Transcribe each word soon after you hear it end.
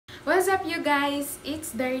What's up you guys?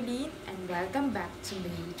 It's Darlene and welcome back to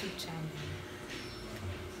my YouTube channel.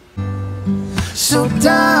 So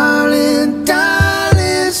darling,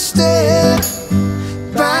 stay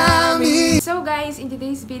by me. So guys, in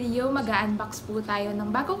today's video, mag-unbox po tayo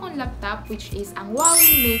ng bago kong laptop which is ang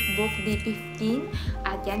Huawei Matebook D15.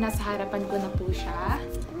 At yan, nasa harapan ko na po siya.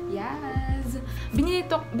 Yes!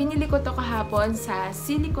 Binili ko to kahapon sa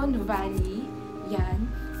Silicon Valley.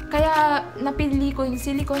 Yan. Kaya napili ko yung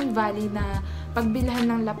Silicon Valley na pagbilhan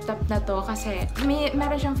ng laptop na to kasi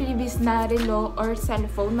meron siyang freebies na relo or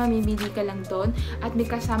cellphone, mamimili ka lang doon at may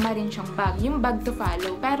kasama rin siyang bag, yung bag to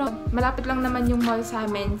follow. Pero malapit lang naman yung mall sa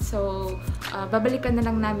amin, so babalikan na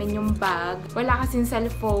lang namin yung bag. Wala kasing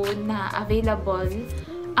cellphone na available.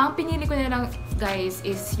 Ang pinili ko na lang guys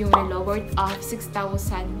is yung relo worth of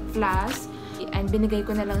 6,000 plus. And binigay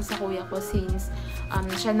ko na lang sa kuya ko since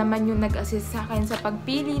siya naman yung nag-assist sa akin sa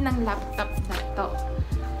pagpili ng laptop na to.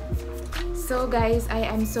 So guys, I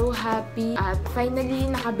am so happy at finally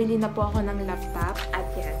nakabili na po ako ng laptop. At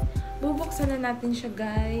yan, bubuksan na natin siya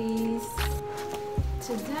guys.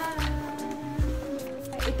 Tada!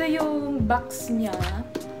 Ito yung box niya.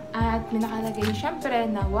 At may nakalagay syempre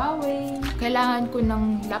na Huawei. Kailangan ko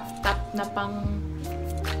ng laptop na pang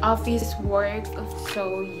office work.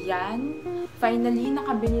 So yan. Finally,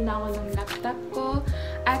 nakabili na ako ng laptop ko.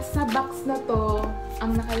 At sa box na to,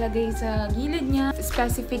 ang nakalagay sa gilid niya,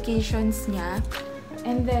 specifications niya.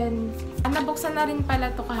 And then, nabuksan na rin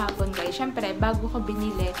pala to kahapon guys. Siyempre, bago ko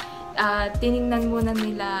binili, tiningnan muna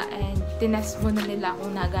nila and tinest muna nila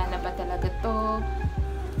kung nagana ba talaga to.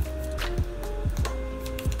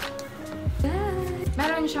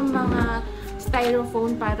 Meron siyang mga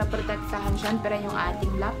styrofoam para protektahan siyempre yung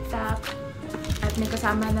ating laptop. At may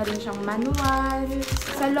kasama na rin siyang manual.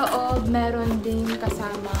 Sa loob, meron din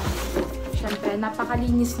kasama. Siyempre,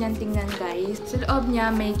 napakalinis niyan tingnan guys. Sa loob niya,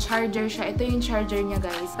 may charger siya. Ito yung charger niya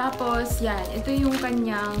guys. Tapos, yan. Ito yung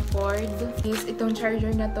kanyang cord. Guys, itong charger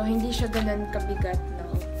na to, hindi siya ganun kabigat, no?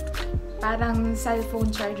 Parang cellphone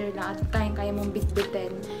charger lang at kayang-kaya mong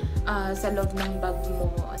bitbitin sa loob ng bag mo.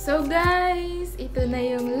 So guys, ito na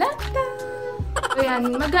yung laptop. So yan,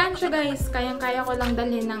 magaan siya guys. Kayang-kaya ko lang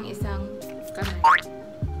dalhin ng isang kamay.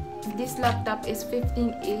 This laptop is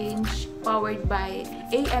 15-inch powered by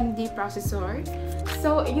AMD processor.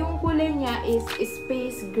 So, yung kulay niya is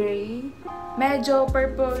space gray. Medyo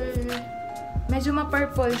purple. Medyo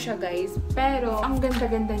ma-purple siya guys. Pero, ang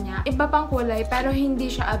ganda-ganda niya. Iba pang kulay pero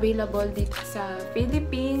hindi siya available dito sa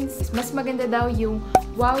Philippines. Mas maganda daw yung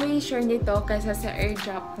Huawei share nito kaysa sa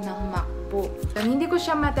airdrop ng MacBook. Hindi ko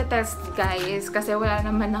siya matetest guys kasi wala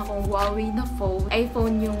naman akong Huawei na phone.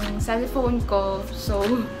 iPhone yung cellphone ko. So,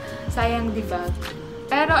 sayang diba?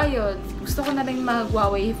 Pero ayun, gusto ko na rin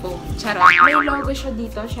mag-Huawei phone. Charot. May logo siya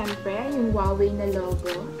dito, syempre. Yung Huawei na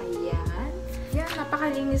logo. Ayan. Yan,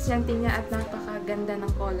 napakalinis niyang tingnan at napakaganda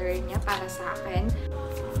ng color niya para sa akin.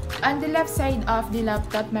 On the left side of the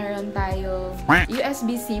laptop, meron tayo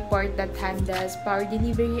USB-C port that handles power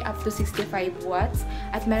delivery up to 65 watts.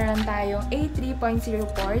 At meron tayong A 3.0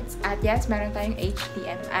 ports. At yes, meron tayong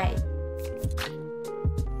HDMI.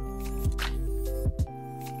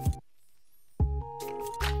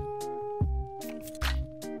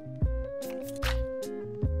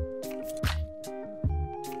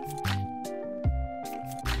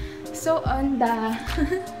 So, on the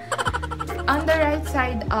right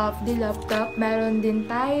side of the laptop, meron din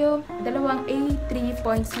tayo dalawang A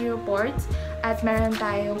 3.0 ports at meron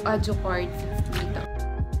tayong audio cord dito.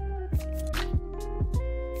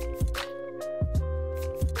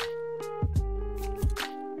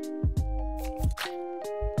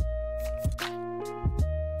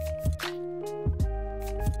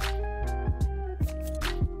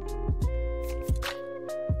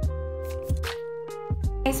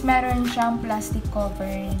 Guys, meron siyang plastic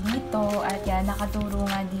cover dito at yan, nakaturo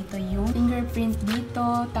nga dito yung fingerprint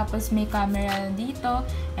dito, tapos may camera dito,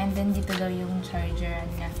 and then dito daw yung charger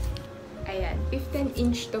niya. Ayan,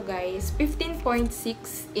 15-inch to guys, 15.6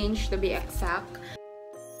 inch to be exact.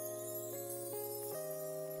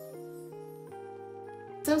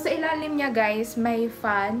 So sa ilalim niya guys, may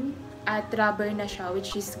fan at rubber na siya,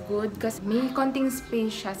 which is good kasi may konting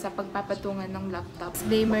space siya sa pagpapatungan ng laptop.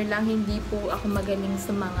 Disclaimer lang, hindi po ako magaling sa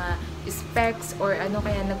mga specs or ano,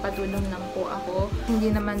 kaya nagpatulong lang po ako. Hindi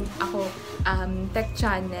naman ako tech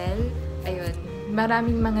channel. Ayun,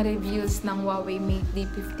 maraming mga reviews ng Huawei Mate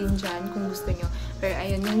D15 dyan kung gusto nyo. Pero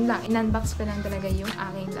ayun, yun lang. In-unbox ko lang talaga yung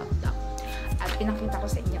aking laptop. at pinakita ko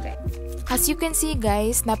sa inyo guys. As you can see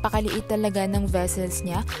guys, napakaliit talaga ng vessels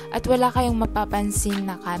niya at wala kayong mapapansin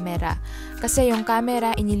na camera. Kasi yung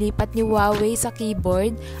camera inilipat ni Huawei sa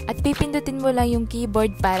keyboard at pipindutin mo lang yung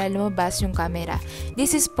keyboard para lumabas yung camera.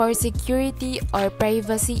 This is for security or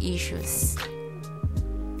privacy issues.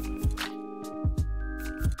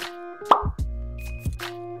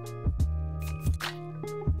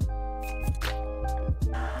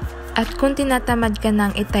 At kung tinatamad ka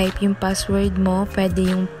nang i-type yung password mo, pwede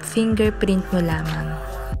yung fingerprint mo lamang.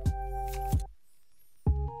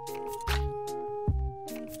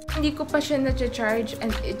 Hindi ko pa siya na-charge and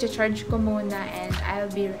i-charge ko muna and I'll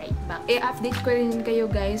be right back. I-update ko rin kayo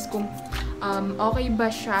guys kung okay ba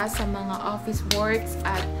siya sa mga office works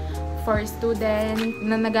at for student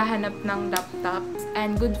na naghahanap ng laptop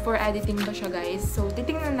and good for editing ba siya guys. So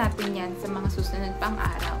titingnan natin yan sa mga susunod pang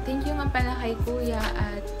araw. Thank you nga pala kay Kuya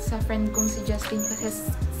at sa friend kong si Justin kasi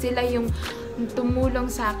sila yung tumulong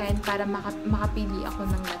sa akin para makapili ako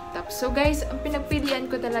ng laptop. So guys, ang pinagpilian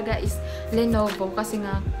ko talaga is Lenovo kasi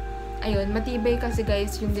nga ayun, matibay kasi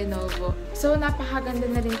guys yung Lenovo. So, napakaganda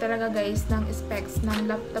na rin talaga guys ng specs ng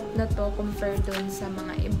laptop na to compare doon sa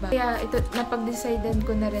mga iba. Kaya ito, napag-decidean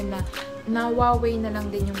ko na rin na Huawei na lang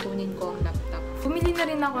din yung kunin ko ang laptop. Pumili na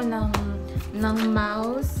rin ako ng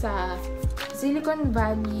mouse sa Silicon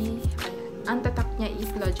Valley. Ayan, ang tatak niya is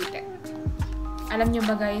Logitech. Alam nyo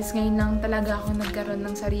ba guys, ngayon lang talaga ako nagkaroon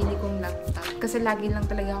ng sarili kong laptop. Kasi lagi lang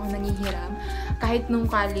talaga ako nangihiram. Kahit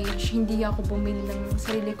nung college, hindi ako bumili ng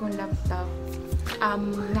sarili kong laptop.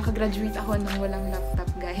 Nakagraduate ako nang walang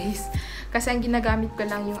laptop guys. Kasi ang ginagamit ko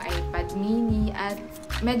lang yung iPad mini at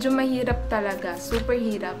medyo mahirap talaga. Super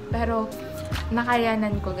hirap. Pero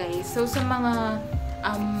nakayanan ko guys. So sa mga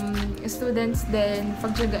students din,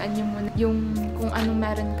 pagtyagaan nyo muna yung kung anong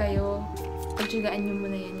meron kayo. Pagtyagaan nyo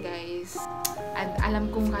muna yan guys. At alam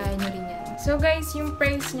kong kaya nyo rin yan. So guys, yung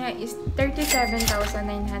price niya is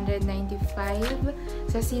 37,995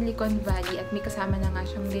 sa Silicon Valley at may kasama na nga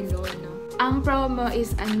siyang relo, no? Ang promo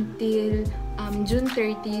is until June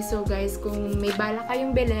 30. So guys, kung may bala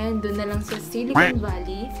kayong bilhin, doon na lang sa Silicon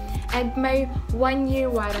Valley. And may 1-year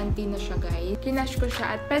warranty na siya guys. Kinash ko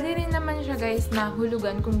siya at pwede rin naman siya guys na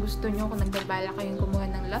hulugan kung gusto nyo, kung nagbabala kayong kumuha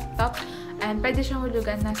ng laptop. And pwede siyang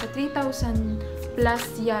hulugan, nasa 3,000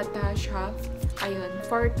 plus yata siya. Ayun,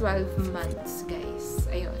 for 12 months, guys.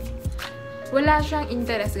 Ayun. Wala siyang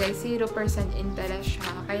interest, guys. 0% interest siya.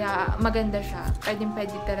 Kaya maganda siya. Pwede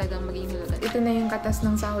talagang maging hulugan. Ito na yung katas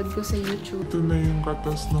ng sahod ko sa YouTube.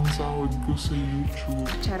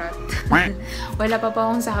 Charot. Wala pa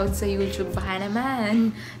akong sahod sa YouTube. Baka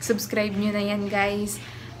naman. Subscribe nyo na yan, guys.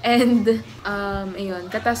 And, ayun.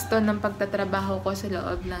 Katas to ng pagtatrabaho ko sa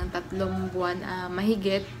loob ng 3 buwan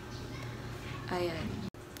mahigit. Ayan.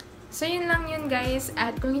 So, yun lang yun guys.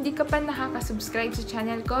 At kung hindi ka pa nakaka-subscribe sa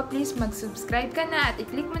channel ko, please mag-subscribe ka na at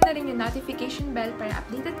i-click mo na rin yung notification bell para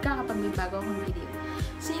updated ka kapag may bago akong video.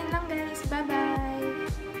 So, yun lang guys. Bye-bye!